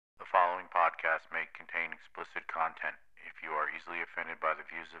podcast may contain explicit content. If you are easily offended by the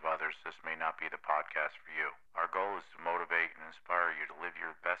views of others, this may not be the podcast for you. Our goal is to motivate and inspire you to live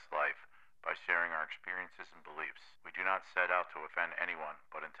your best life by sharing our experiences and beliefs. We do not set out to offend anyone,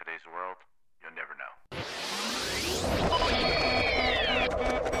 but in today's world, you'll never know.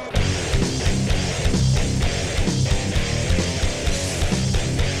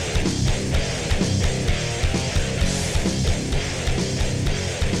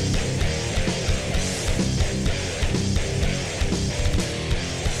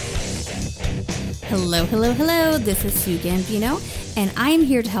 Hello, hello, hello. This is Sue Gambino, and I am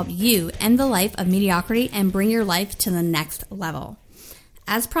here to help you end the life of mediocrity and bring your life to the next level.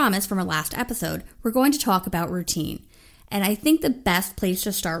 As promised from our last episode, we're going to talk about routine. And I think the best place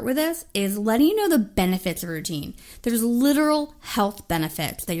to start with this is letting you know the benefits of routine. There's literal health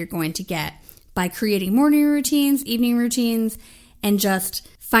benefits that you're going to get by creating morning routines, evening routines, and just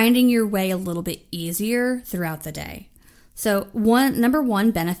finding your way a little bit easier throughout the day. So number one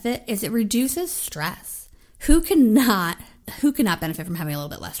benefit is it reduces stress. Who cannot benefit from having a little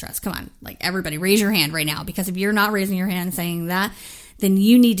bit less stress? Come on, like everybody raise your hand right now, because if you're not raising your hand saying that, then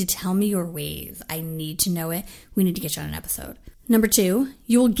you need to tell me your ways. I need to know it. We need to get you on an episode. Number two,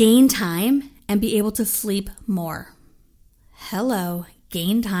 you will gain time and be able to sleep more. Hello,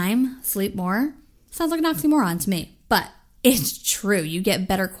 gain time, sleep more? Sounds like an oxymoron to me, but it's true. You get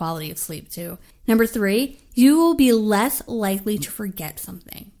better quality of sleep too. Number three, you will be less likely to forget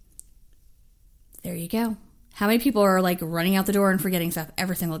something. There you go. How many people are like running out the door and forgetting stuff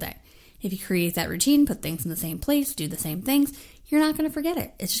every single day? If you create that routine, put things in the same place, do the same things, you're not going to forget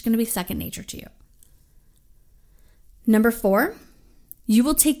it. It's just going to be second nature to you. Number four, you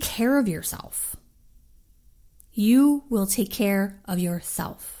will take care of yourself. You will take care of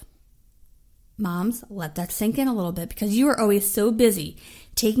yourself. Moms, let that sink in a little bit, because you are always so busy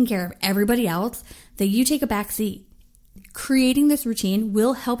taking care of everybody else that you take a back seat. Creating this routine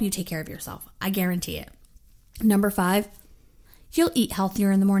will help you take care of yourself. I guarantee it. Number five, you'll eat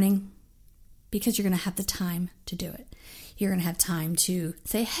healthier in the morning because you're going to have the time to do it. You're going to have time to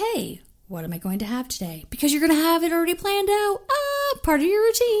say, hey, what am I going to have today? Because you're going to have it already planned out. Part of your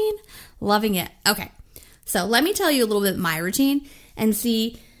routine. Loving it. Okay, so let me tell you a little bit of my routine and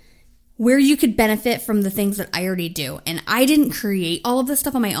see where you could benefit from the things that I already do. And I didn't create all of this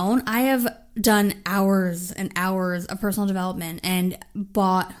stuff on my own. I have done hours and hours of personal development and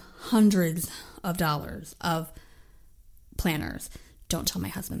bought hundreds of dollars of planners. Don't tell my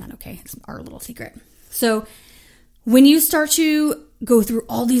husband that, okay? It's our little secret. So when you start to go through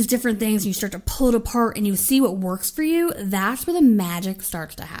all these different things, you start to pull it apart and you see what works for you, that's where the magic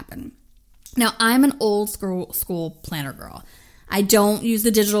starts to happen. Now, I'm an old school planner girl. I don't use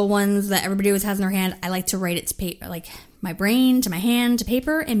the digital ones that everybody always has in their hand. I like to write it to paper, like my brain to my hand to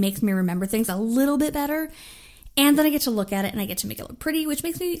paper. It makes me remember things a little bit better. And then I get to look at it and I get to make it look pretty, which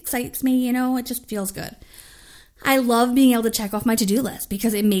excites me, it just feels good. I love being able to check off my to-do list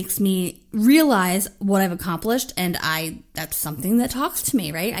because it makes me realize what I've accomplished, and that's something that talks to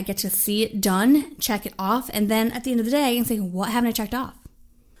me, right? I get to see it done, check it off, and then at the end of the day, and say, what haven't I checked off?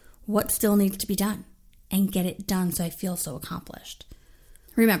 What still needs to be done? And get it done so I feel so accomplished.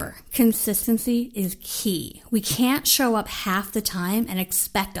 Remember, consistency is key. We can't show up half the time and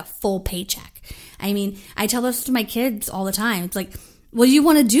expect a full paycheck. I mean, I tell this to my kids all the time. It's like, well, you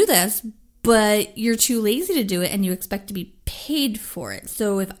want to do this, but you're too lazy to do it and you expect to be paid for it.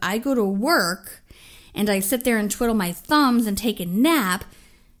 So if I go to work and I sit there and twiddle my thumbs and take a nap,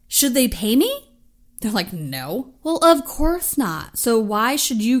 should they pay me? They're like, no. Well, of course not. So why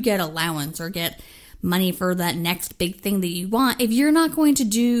should you get allowance or get money for that next big thing that you want if you're not going to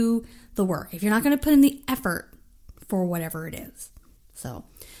do the work, if you're not going to put in the effort for whatever it is? So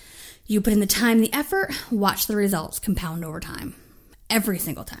you put in the time, the effort, watch the results compound over time, every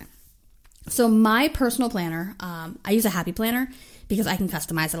single time. So my personal planner, I use a Happy Planner because I can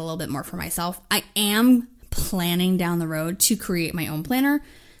customize it a little bit more for myself. I am planning down the road to create my own planner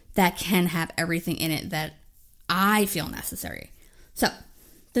that can have everything in it that I feel necessary. So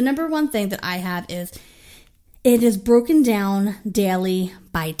the number one thing that I have is it is broken down daily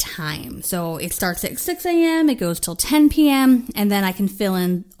by time. So it starts at 6 a.m., it goes till 10 p.m., and then I can fill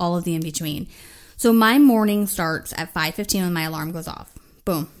in all of the in-between. So my morning starts at 5:15 when my alarm goes off.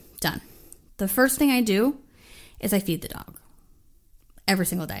 Boom, done. The first thing I do is I feed the dog every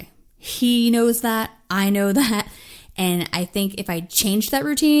single day. He knows that, I know that, and I think if I change that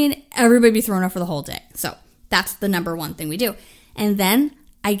routine, everybody would be thrown off for the whole day. So that's the number one thing we do. And then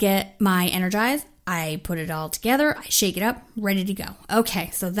I get my Energize, I put it all together, I shake it up, ready to go.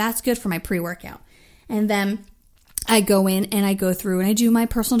 Okay, so that's good for my pre-workout. And then I go in and I go through and I do my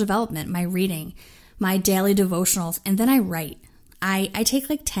personal development, my reading, my daily devotionals, and then I write. I take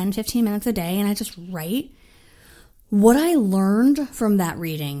like 10, 15 minutes a day and I just write what I learned from that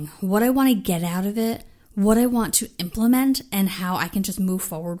reading, what I want to get out of it, what I want to implement, and how I can just move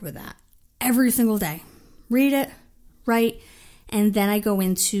forward with that every single day. Read it, write, and then I go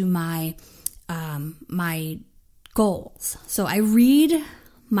into my my goals. So I read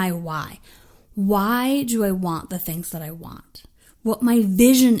my why. Why do I want the things that I want? What my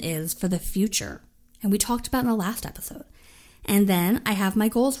vision is for the future. And we talked about in the last episode. And then I have my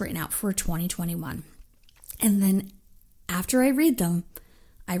goals written out for 2021. And then after I read them,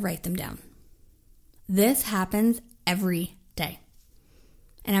 I write them down. This happens every day.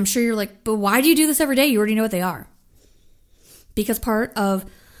 And I'm sure you're like, but why do you do this every day? You already know what they are. Because part of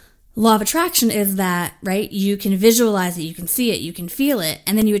law of attraction is that, right, you can visualize it, you can see it, you can feel it,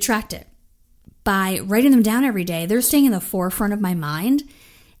 and then you attract it. By writing them down every day, they're staying in the forefront of my mind,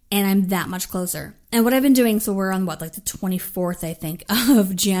 and I'm that much closer. And what I've been doing, so we're on like the 24th, I think,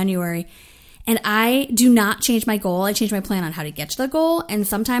 of January, and I do not change my goal. I change my plan on how to get to the goal, and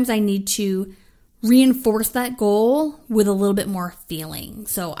sometimes I need to reinforce that goal with a little bit more feeling.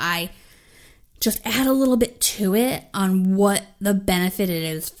 So I just add a little bit to it on what the benefit it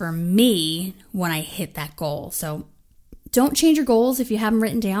is for me when I hit that goal. So don't change your goals if you have them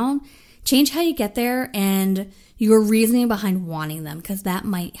written down. Change how you get there and your reasoning behind wanting them, because that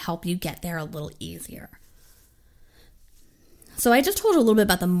might help you get there a little easier. So I just told you a little bit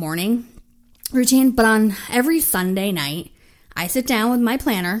about the morning routine, but on every Sunday night, I sit down with my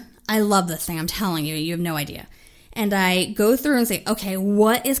planner. I love this thing, I'm telling you, you have no idea. And I go through and say, okay,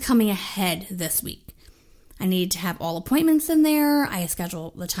 what is coming ahead this week? I need to have all appointments in there. I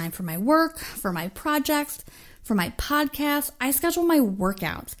schedule the time for my work, for my projects, for my podcast. I schedule my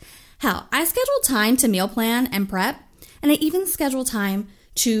workouts. Hell, I schedule time to meal plan and prep. And I even schedule time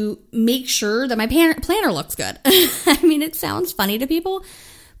to make sure that my planner looks good. I mean, it sounds funny to people,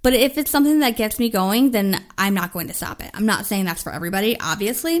 but if it's something that gets me going, then I'm not going to stop it. I'm not saying that's for everybody,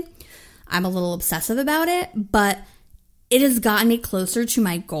 obviously. I'm a little obsessive about it, but it has gotten me closer to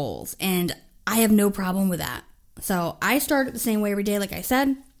my goals, and I have no problem with that. So I start it the same way every day, like I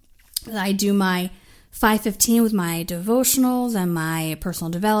said. I do my 5:15 with my devotionals and my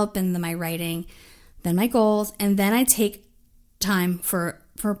personal development, and then my writing, then my goals, and then I take time for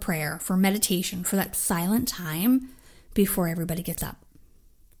prayer, for meditation, for that silent time before everybody gets up.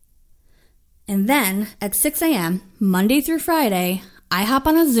 And then at 6 a.m., Monday through Friday, I hop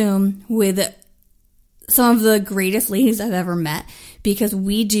on a Zoom with some of the greatest ladies I've ever met, because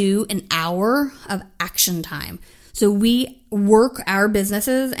we do an hour of action time. So we work our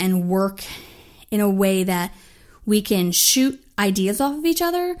businesses and work in a way that we can shoot ideas off of each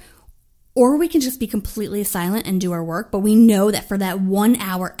other, or we can just be completely silent and do our work. But we know that for that 1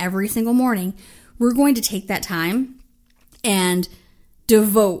 hour every single morning, we're going to take that time and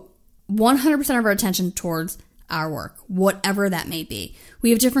devote 100% of our attention towards our work, whatever that may be.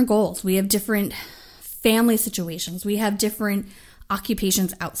 We have different goals. We have different family situations. We have different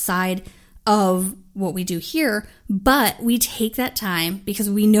occupations outside of what we do here, but we take that time because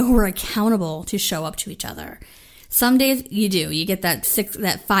we know we're accountable to show up to each other. Some days you do. You get that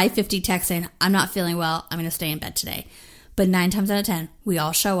 5:50 text saying, I'm not feeling well, I'm going to stay in bed today. But 9 times out of 10, we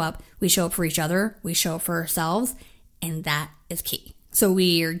all show up. We show up for each other. We show up for ourselves. And that is key. So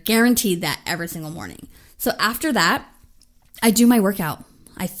we are guaranteed that every single morning. So after that, I do my workout.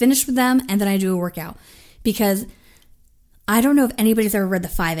 I finish with them and then I do a workout, because I don't know if anybody's ever read the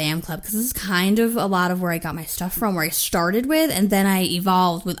 5 a.m. Club, because this is kind of a lot of where I got my stuff from, where I started with, and then I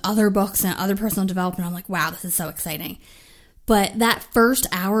evolved with other books and other personal development. I'm like, wow, this is so exciting. But that first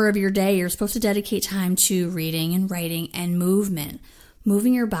hour of your day, you're supposed to dedicate time to reading and writing and movement,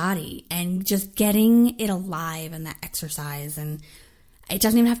 moving your body and just getting it alive, and that exercise. And it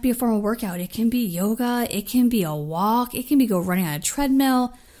doesn't even have to be a formal workout. It can be yoga. It can be a walk. It can be go running on a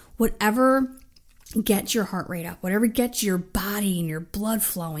treadmill. Whatever gets your heart rate up, whatever gets your body and your blood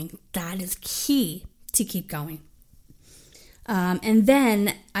flowing, that is key to keep going. And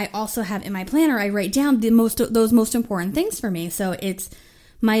then I also have in my planner, I write down those most important things for me. So it's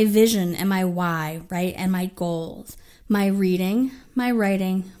my vision and my why, right? And my goals, my reading, my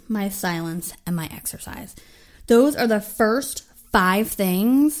writing, my silence, and my exercise. Those are the first 5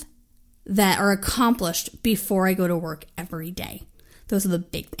 things that are accomplished before I go to work every day. Those are the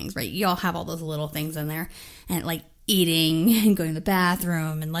big things, right? You all have all those little things in there, and like eating and going to the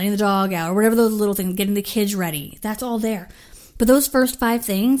bathroom and letting the dog out, or whatever those little things, getting the kids ready. That's all there. But those first 5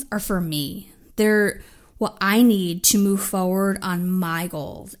 things are for me. They're what I need to move forward on my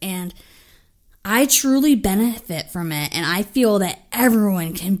goals. And I truly benefit from it, and I feel that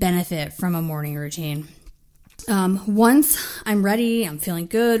everyone can benefit from a morning routine. Once I'm ready, I'm feeling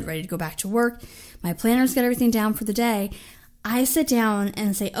good, ready to go back to work, my planner's got everything down for the day, I sit down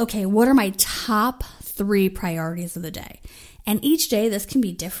and say, okay, what are my top 3 priorities of the day? And each day, this can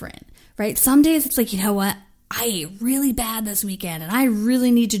be different, right? Some days it's like, you know what? I ate really bad this weekend and I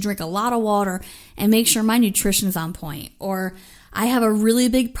really need to drink a lot of water and make sure my nutrition is on point. Or I have a really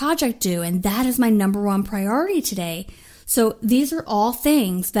big project due and that is my number 1 priority today. So these are all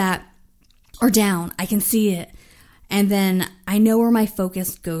things that are down. I can see it. And then I know where my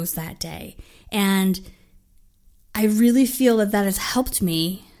focus goes that day. And I really feel that that has helped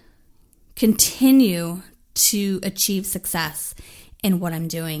me continue to achieve success in what I'm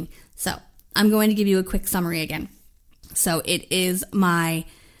doing. So I'm going to give you a quick summary again. So it is my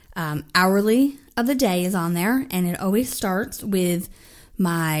hourly of the day is on there, and it always starts with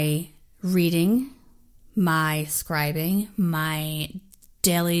my reading, my scribing, my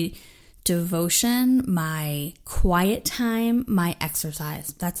daily devotion, my quiet time, my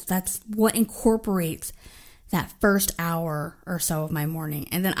exercise. That's what incorporates that first hour or so of my morning.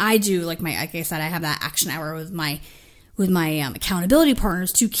 And then I do, like I said, I have that action hour with my accountability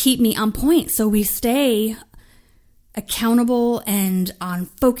partners to keep me on point. So we stay accountable and on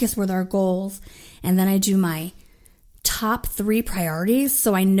focus with our goals. And then I do my top 3 priorities,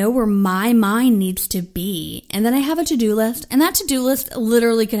 so I know where my mind needs to be. And then I have a to-do list, and that to-do list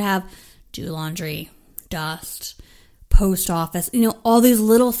literally could have do laundry, dust, post office, all these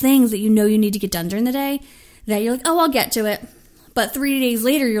little things that you need to get done during the day that you're like, oh, I'll get to it. But 3 days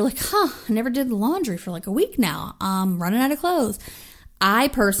later, you're like, I never did the laundry for like a week now. I'm running out of clothes. I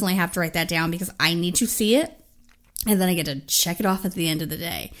personally have to write that down because I need to see it, and then I get to check it off at the end of the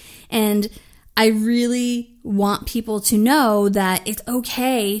day. And I really want people to know that it's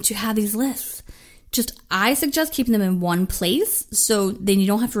okay to have these lists. I suggest keeping them in one place so then you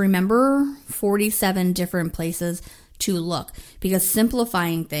don't have to remember 47 different places to look, because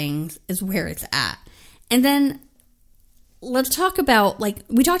simplifying things is where it's at. And then let's talk about,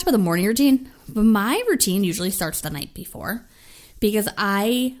 we talked about the morning routine, but my routine usually starts the night before because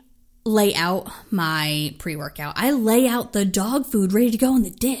I lay out my pre-workout. I lay out the dog food ready to go in the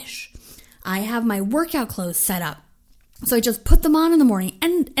dish. I have my workout clothes set up. So I just put them on in the morning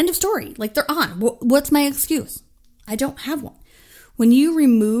and end of story. They're on. What's my excuse? I don't have one. When you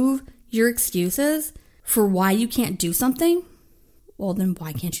remove your excuses for why you can't do something, well, then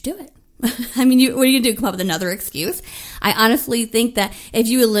why can't you do it? I mean, what are you going to do? Come up with another excuse? I honestly think that if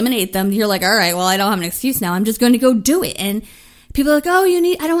you eliminate them, you're like, all right, well, I don't have an excuse now. I'm just going to go do it. And people are like, oh,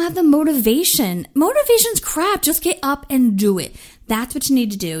 I don't have the motivation. Motivation's crap. Just get up and do it. That's what you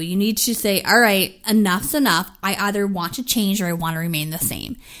need to do. You need to say, all right, enough's enough. I either want to change or I want to remain the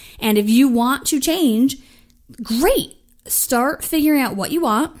same. And if you want to change, great. Start figuring out what you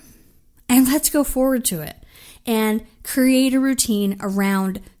want and let's go forward to it. And create a routine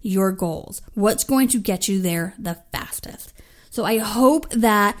around your goals. What's going to get you there the fastest? So I hope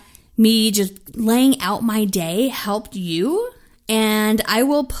that me just laying out my day helped you. And I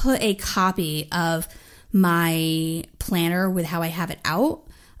will put a copy of my planner with how I have it out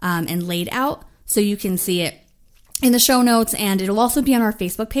and laid out so you can see it in the show notes, and it'll also be on our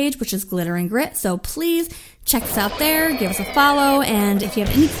Facebook page, which is Glitter and Grit. So please check us out there, give us a follow, and if you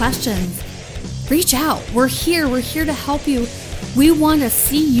have any questions, reach out. We're here to help you. We want to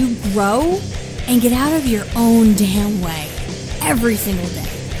see you grow and get out of your own damn way every single day.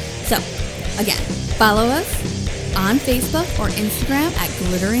 So again, follow us on Facebook or Instagram at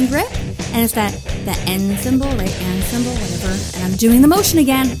Glitter and Grit. And it's that N symbol, right? N symbol, whatever. And I'm doing the motion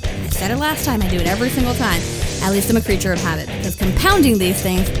again. I said it last time. I do it every single time. At least I'm a creature of habit, because compounding these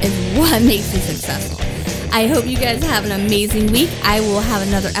things is what makes you successful. I hope you guys have an amazing week. I will have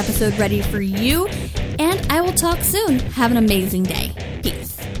another episode ready for you. And I will talk soon. Have an amazing day.